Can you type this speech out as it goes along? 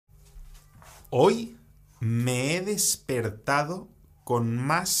Hoy me he despertado con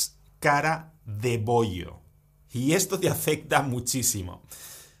más cara de bollo. Y esto te afecta muchísimo.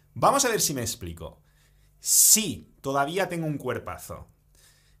 Vamos a ver si me explico. Sí, todavía tengo un cuerpazo.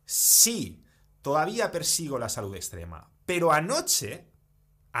 Sí, todavía persigo la salud extrema. Pero anoche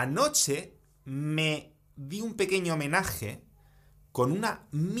me di un pequeño homenaje con una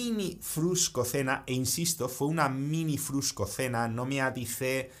mini fruscocena, e insisto, fue una mini fruscocena, no me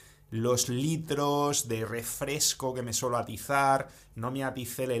aticé los litros de refresco que me suelo atizar, no me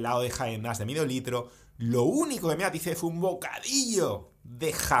aticé el helado de Häagen de medio litro, lo único que me aticé fue un bocadillo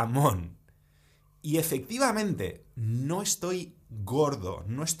de jamón. Y efectivamente, no estoy gordo,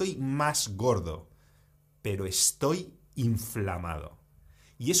 no estoy más gordo, pero estoy inflamado.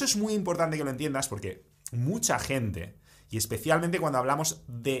 Y eso es muy importante que lo entiendas porque mucha gente, y especialmente cuando hablamos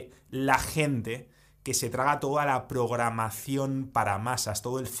de la gente que se traga toda la programación para masas,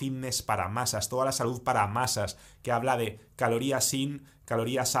 todo el fitness para masas, toda la salud para masas, que habla de calorías in,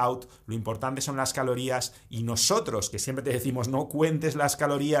 calorías out, lo importante son las calorías, y nosotros, que siempre te decimos no cuentes las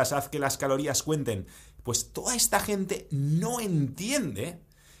calorías, haz que las calorías cuenten, pues toda esta gente no entiende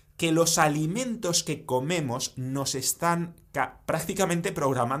que los alimentos que comemos nos están prácticamente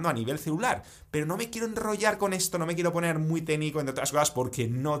programando a nivel celular. Pero no me quiero enrollar con esto, no me quiero poner muy técnico, entre otras cosas, porque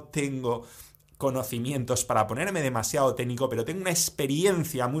no tengo conocimientos para ponerme demasiado técnico, pero tengo una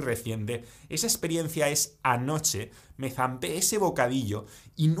experiencia muy reciente. Esa experiencia es anoche, me zampé ese bocadillo,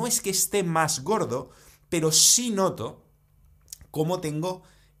 y no es que esté más gordo, pero sí noto cómo tengo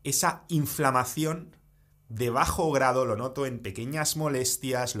esa inflamación de bajo grado, lo noto en pequeñas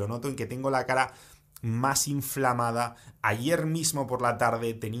molestias, lo noto en que tengo la cara más inflamada. Ayer mismo por la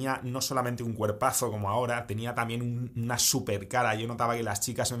tarde tenía no solamente un cuerpazo como ahora, tenía también una super cara. Yo notaba que las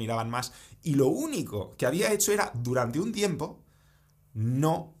chicas me miraban más, y lo único que había hecho era, durante un tiempo,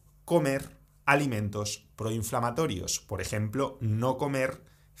 no comer alimentos proinflamatorios. Por ejemplo, no comer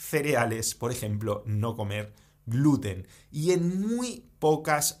cereales, por ejemplo, no comer gluten. Y en muy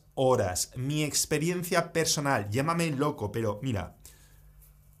pocas horas, mi experiencia personal, llámame loco, pero mira,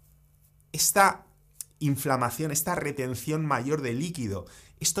 esta inflamación, esta retención mayor de líquido,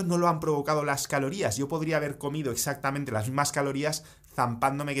 esto no lo han provocado las calorías. Yo podría haber comido exactamente las mismas calorías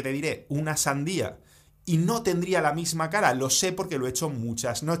zampándome, que te diré, una sandía, y no tendría la misma cara. Lo sé porque lo he hecho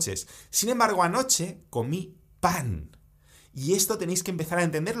muchas noches. Sin embargo, anoche comí pan. Y esto tenéis que empezar a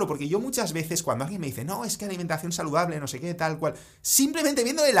entenderlo, porque yo muchas veces cuando alguien me dice no, es que alimentación saludable, no sé qué, tal cual, simplemente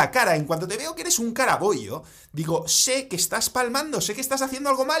viéndole la cara, en cuanto te veo que eres un carabollo, digo, sé que estás palmando, sé que estás haciendo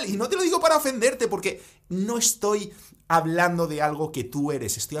algo mal, y no te lo digo para ofenderte, porque no estoy hablando de algo que tú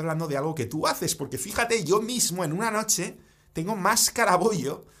eres, estoy hablando de algo que tú haces, porque fíjate, yo mismo en una noche tengo más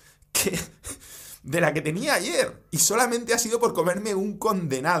carabollo que de la que tenía ayer, y solamente ha sido por comerme un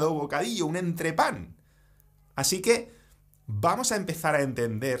condenado bocadillo, un entrepán. Así que vamos a empezar a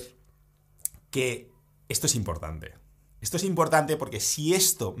entender que esto es importante. Esto es importante porque si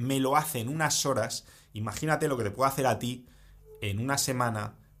esto me lo hace en unas horas, imagínate lo que te puedo hacer a ti en una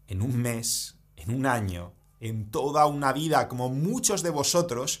semana, en un mes, en un año, en toda una vida, como muchos de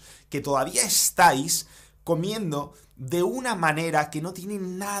vosotros que todavía estáis comiendo de una manera que no tiene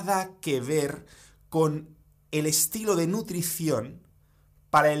nada que ver con el estilo de nutrición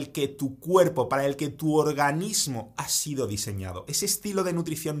para el que tu cuerpo, para el que tu organismo ha sido diseñado. Ese estilo de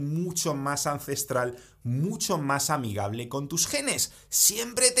nutrición mucho más ancestral, mucho más amigable con tus genes.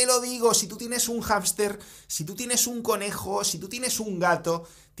 Siempre te lo digo, si tú tienes un hámster, si tú tienes un conejo, si tú tienes un gato,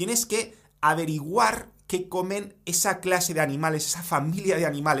 tienes que averiguar qué comen esa clase de animales, esa familia de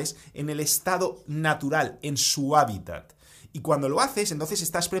animales, en el estado natural, en su hábitat. Y cuando lo haces, entonces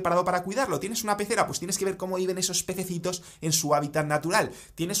estás preparado para cuidarlo. ¿Tienes una pecera? Pues tienes que ver cómo viven esos pececitos en su hábitat natural.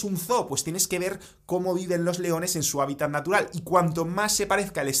 ¿Tienes un zoo? Pues tienes que ver cómo viven los leones en su hábitat natural. Y cuanto más se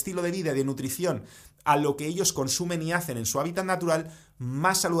parezca el estilo de vida y de nutrición a lo que ellos consumen y hacen en su hábitat natural,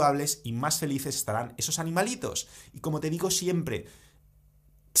 más saludables y más felices estarán esos animalitos. Y como te digo siempre,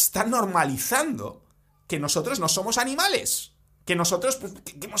 están normalizando que nosotros no somos animales. Que nosotros pues,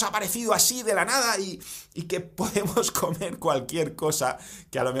 que hemos aparecido así de la nada y que podemos comer cualquier cosa,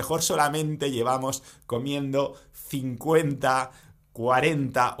 que a lo mejor solamente llevamos comiendo 50,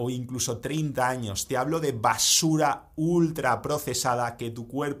 40 o incluso 30 años. Te hablo de basura ultra procesada que tu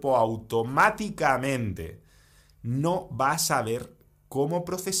cuerpo automáticamente no va a saber cómo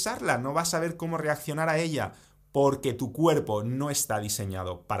procesarla, no va a saber cómo reaccionar a ella, porque tu cuerpo no está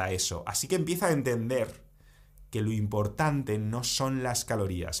diseñado para eso. Así que empieza a entender que lo importante no son las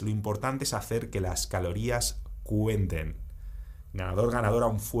calorías, lo importante es hacer que las calorías cuenten. Ganador, ganadora,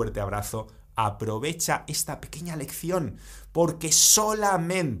 un fuerte abrazo. Aprovecha esta pequeña lección, porque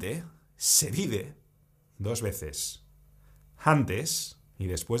solamente se vive 2 veces. Antes y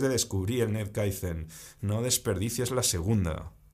después de descubrir el Net Kaizen, no desperdicies la segunda.